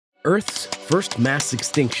Earth's first mass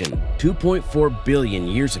extinction 2.4 billion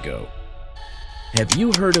years ago. Have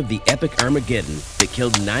you heard of the epic Armageddon that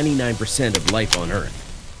killed 99% of life on Earth?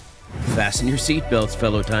 Fasten your seatbelts,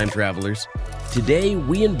 fellow time travelers. Today,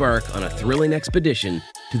 we embark on a thrilling expedition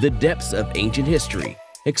to the depths of ancient history,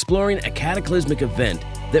 exploring a cataclysmic event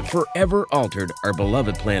that forever altered our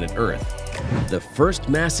beloved planet Earth. The first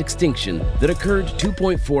mass extinction that occurred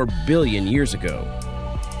 2.4 billion years ago.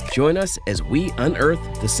 Join us as we unearth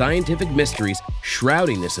the scientific mysteries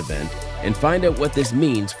shrouding this event and find out what this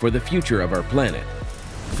means for the future of our planet.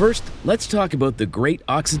 First, let's talk about the Great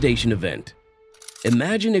Oxidation event.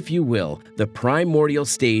 Imagine, if you will, the primordial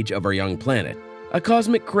stage of our young planet, a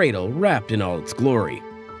cosmic cradle wrapped in all its glory.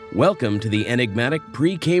 Welcome to the enigmatic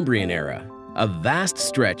Precambrian era, a vast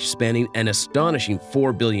stretch spanning an astonishing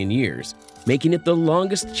 4 billion years, making it the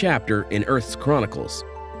longest chapter in Earth's chronicles.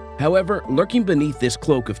 However, lurking beneath this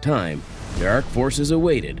cloak of time, dark forces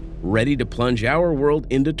awaited, ready to plunge our world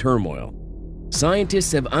into turmoil.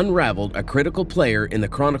 Scientists have unraveled a critical player in the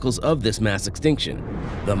chronicles of this mass extinction,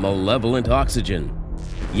 the malevolent oxygen.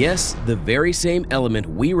 Yes, the very same element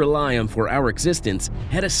we rely on for our existence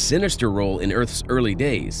had a sinister role in Earth's early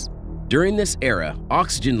days. During this era,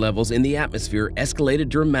 oxygen levels in the atmosphere escalated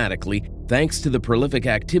dramatically thanks to the prolific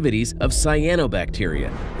activities of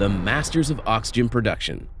cyanobacteria, the masters of oxygen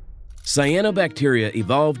production. Cyanobacteria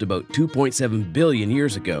evolved about 2.7 billion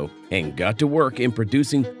years ago and got to work in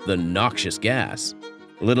producing the noxious gas.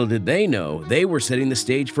 Little did they know, they were setting the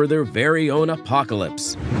stage for their very own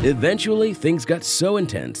apocalypse. Eventually, things got so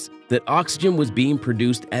intense that oxygen was being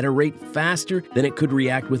produced at a rate faster than it could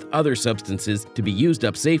react with other substances to be used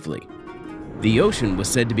up safely. The ocean was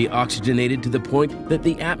said to be oxygenated to the point that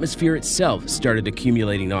the atmosphere itself started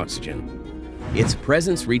accumulating oxygen. Its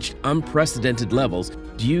presence reached unprecedented levels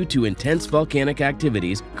due to intense volcanic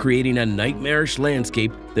activities, creating a nightmarish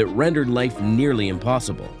landscape that rendered life nearly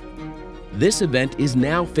impossible. This event is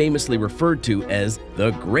now famously referred to as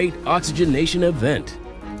the Great Oxygenation Event.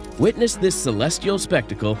 Witness this celestial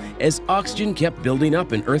spectacle as oxygen kept building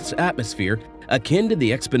up in Earth's atmosphere, akin to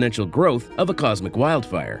the exponential growth of a cosmic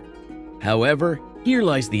wildfire. However, here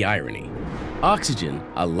lies the irony. Oxygen,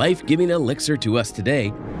 a life-giving elixir to us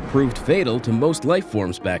today, proved fatal to most life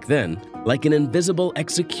forms back then, like an invisible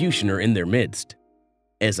executioner in their midst.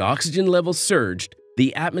 As oxygen levels surged,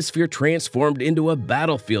 the atmosphere transformed into a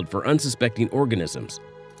battlefield for unsuspecting organisms.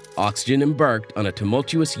 Oxygen embarked on a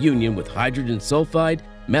tumultuous union with hydrogen sulfide,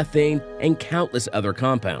 methane, and countless other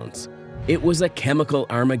compounds. It was a chemical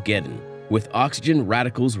Armageddon, with oxygen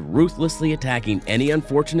radicals ruthlessly attacking any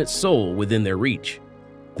unfortunate soul within their reach.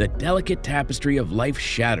 The delicate tapestry of life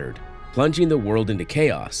shattered, plunging the world into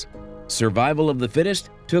chaos. Survival of the fittest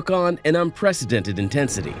took on an unprecedented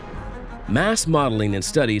intensity. Mass modeling and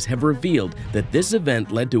studies have revealed that this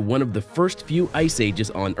event led to one of the first few ice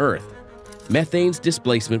ages on Earth. Methane's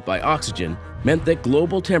displacement by oxygen meant that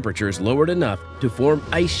global temperatures lowered enough to form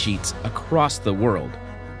ice sheets across the world.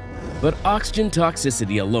 But oxygen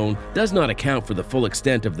toxicity alone does not account for the full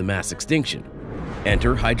extent of the mass extinction.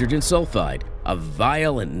 Enter hydrogen sulfide, a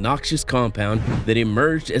vile and noxious compound that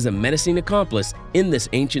emerged as a menacing accomplice in this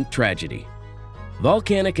ancient tragedy.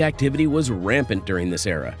 Volcanic activity was rampant during this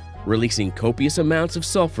era, releasing copious amounts of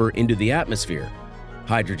sulfur into the atmosphere.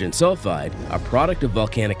 Hydrogen sulfide, a product of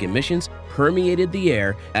volcanic emissions, permeated the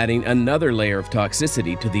air, adding another layer of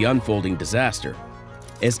toxicity to the unfolding disaster.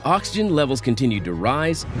 As oxygen levels continued to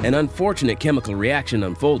rise, an unfortunate chemical reaction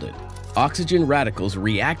unfolded. Oxygen radicals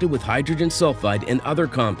reacted with hydrogen sulfide and other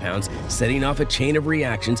compounds, setting off a chain of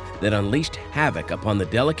reactions that unleashed havoc upon the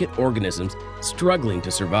delicate organisms struggling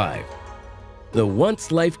to survive. The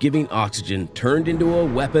once life-giving oxygen turned into a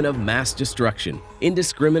weapon of mass destruction,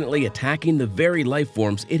 indiscriminately attacking the very life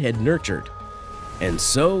forms it had nurtured. And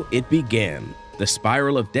so it began, the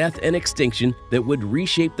spiral of death and extinction that would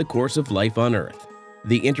reshape the course of life on Earth.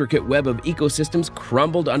 The intricate web of ecosystems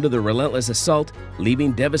crumbled under the relentless assault,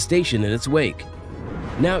 leaving devastation in its wake.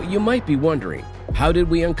 Now, you might be wondering, how did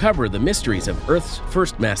we uncover the mysteries of Earth's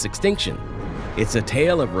first mass extinction? It's a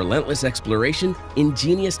tale of relentless exploration,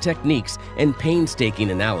 ingenious techniques, and painstaking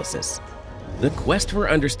analysis. The quest for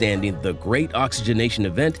understanding the Great Oxygenation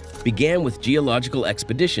Event began with geological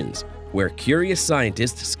expeditions, where curious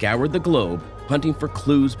scientists scoured the globe, hunting for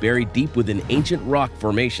clues buried deep within ancient rock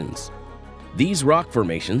formations. These rock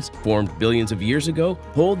formations, formed billions of years ago,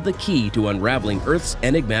 hold the key to unraveling Earth's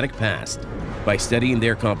enigmatic past. By studying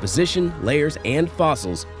their composition, layers, and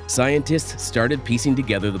fossils, scientists started piecing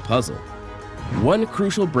together the puzzle. One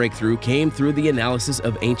crucial breakthrough came through the analysis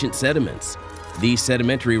of ancient sediments. These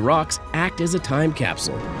sedimentary rocks act as a time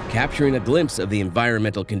capsule, capturing a glimpse of the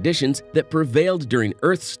environmental conditions that prevailed during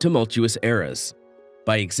Earth's tumultuous eras.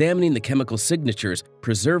 By examining the chemical signatures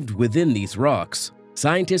preserved within these rocks,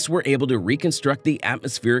 scientists were able to reconstruct the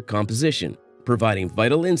atmospheric composition, providing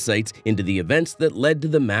vital insights into the events that led to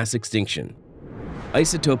the mass extinction.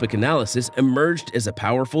 Isotopic analysis emerged as a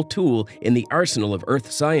powerful tool in the arsenal of Earth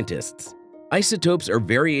scientists. Isotopes are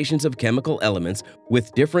variations of chemical elements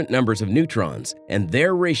with different numbers of neutrons, and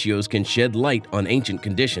their ratios can shed light on ancient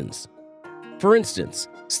conditions. For instance,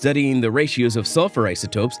 studying the ratios of sulfur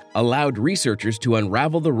isotopes allowed researchers to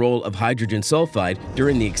unravel the role of hydrogen sulfide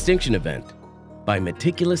during the extinction event. By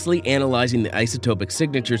meticulously analyzing the isotopic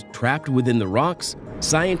signatures trapped within the rocks,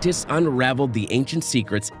 scientists unraveled the ancient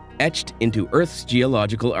secrets etched into Earth's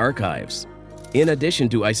geological archives. In addition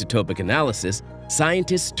to isotopic analysis,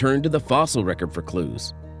 scientists turned to the fossil record for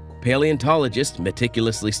clues. Paleontologists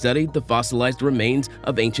meticulously studied the fossilized remains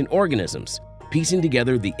of ancient organisms, piecing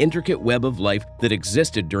together the intricate web of life that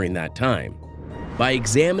existed during that time. By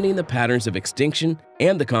examining the patterns of extinction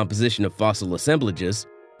and the composition of fossil assemblages,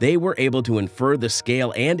 they were able to infer the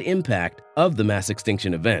scale and impact of the mass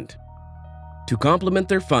extinction event. To complement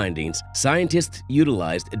their findings, scientists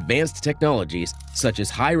utilized advanced technologies such as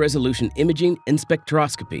high-resolution imaging and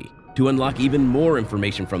spectroscopy to unlock even more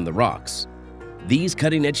information from the rocks. These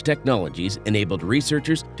cutting-edge technologies enabled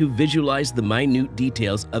researchers to visualize the minute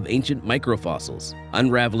details of ancient microfossils,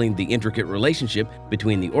 unraveling the intricate relationship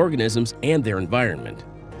between the organisms and their environment.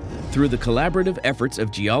 Through the collaborative efforts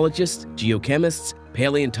of geologists, geochemists,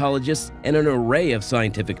 paleontologists, and an array of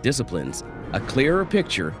scientific disciplines, a clearer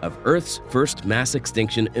picture of Earth's first mass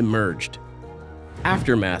extinction emerged.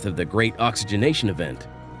 Aftermath of the Great Oxidation event.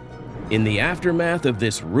 In the aftermath of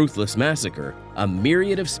this ruthless massacre, a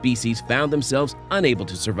myriad of species found themselves unable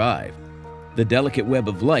to survive. The delicate web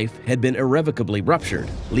of life had been irrevocably ruptured,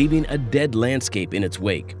 leaving a dead landscape in its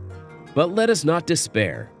wake. But let us not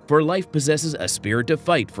despair, for life possesses a spirit to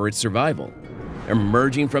fight for its survival.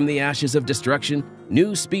 Emerging from the ashes of destruction,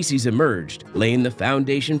 new species emerged, laying the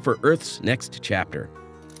foundation for Earth's next chapter.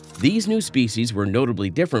 These new species were notably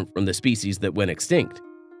different from the species that went extinct.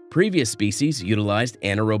 Previous species utilized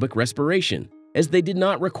anaerobic respiration, as they did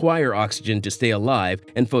not require oxygen to stay alive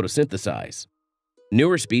and photosynthesize.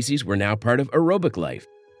 Newer species were now part of aerobic life.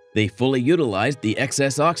 They fully utilized the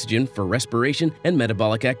excess oxygen for respiration and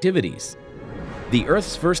metabolic activities. The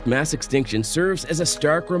Earth's first mass extinction serves as a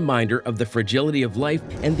stark reminder of the fragility of life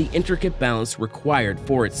and the intricate balance required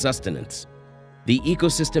for its sustenance. The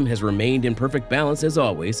ecosystem has remained in perfect balance as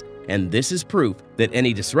always, and this is proof that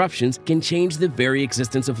any disruptions can change the very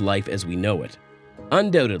existence of life as we know it.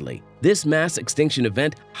 Undoubtedly, this mass extinction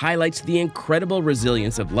event highlights the incredible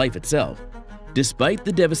resilience of life itself. Despite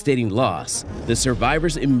the devastating loss, the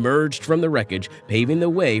survivors emerged from the wreckage, paving the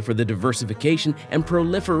way for the diversification and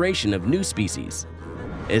proliferation of new species.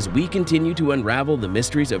 As we continue to unravel the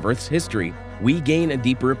mysteries of Earth's history, we gain a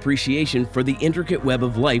deeper appreciation for the intricate web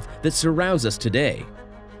of life that surrounds us today.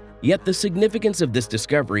 Yet the significance of this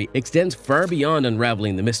discovery extends far beyond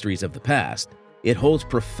unraveling the mysteries of the past. It holds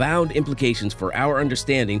profound implications for our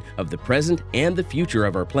understanding of the present and the future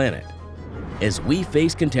of our planet. As we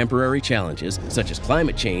face contemporary challenges such as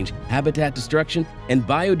climate change, habitat destruction, and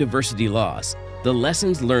biodiversity loss, the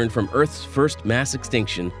lessons learned from Earth's first mass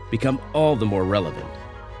extinction become all the more relevant.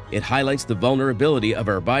 It highlights the vulnerability of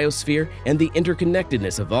our biosphere and the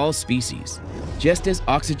interconnectedness of all species. Just as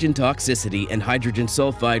oxygen toxicity and hydrogen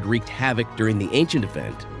sulfide wreaked havoc during the ancient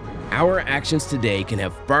event, our actions today can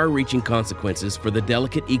have far-reaching consequences for the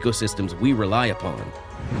delicate ecosystems we rely upon.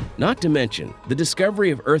 Not to mention, the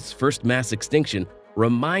discovery of Earth's first mass extinction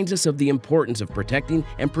reminds us of the importance of protecting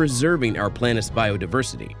and preserving our planet's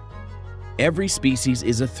biodiversity. Every species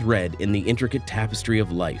is a thread in the intricate tapestry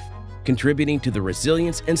of life, contributing to the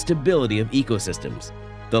resilience and stability of ecosystems.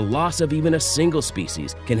 The loss of even a single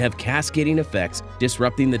species can have cascading effects,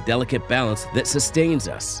 disrupting the delicate balance that sustains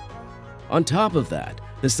us. On top of that,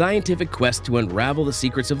 the scientific quest to unravel the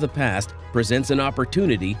secrets of the past presents an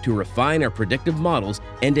opportunity to refine our predictive models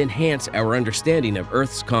and enhance our understanding of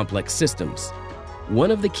Earth's complex systems.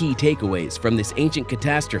 One of the key takeaways from this ancient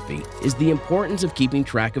catastrophe is the importance of keeping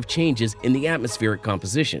track of changes in the atmospheric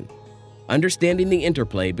composition. Understanding the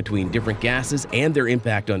interplay between different gases and their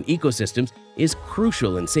impact on ecosystems is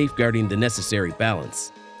crucial in safeguarding the necessary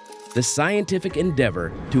balance. The scientific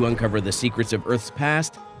endeavor to uncover the secrets of Earth's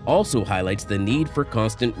past also highlights the need for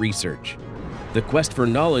constant research. The quest for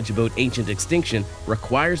knowledge about ancient extinction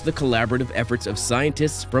requires the collaborative efforts of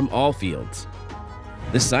scientists from all fields.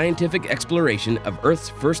 The scientific exploration of Earth's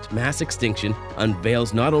first mass extinction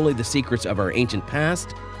unveils not only the secrets of our ancient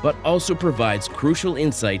past, but also provides crucial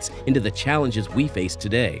insights into the challenges we face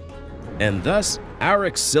today. And thus, our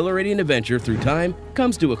exhilarating adventure through time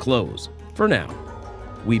comes to a close, for now.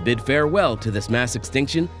 We bid farewell to this mass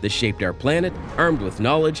extinction that shaped our planet, armed with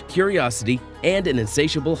knowledge, curiosity, and an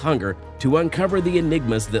insatiable hunger to uncover the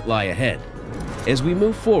enigmas that lie ahead. As we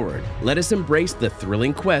move forward, let us embrace the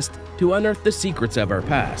thrilling quest to unearth the secrets of our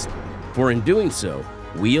past. For in doing so,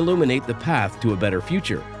 we illuminate the path to a better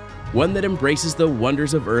future, one that embraces the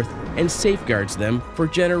wonders of Earth and safeguards them for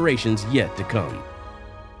generations yet to come.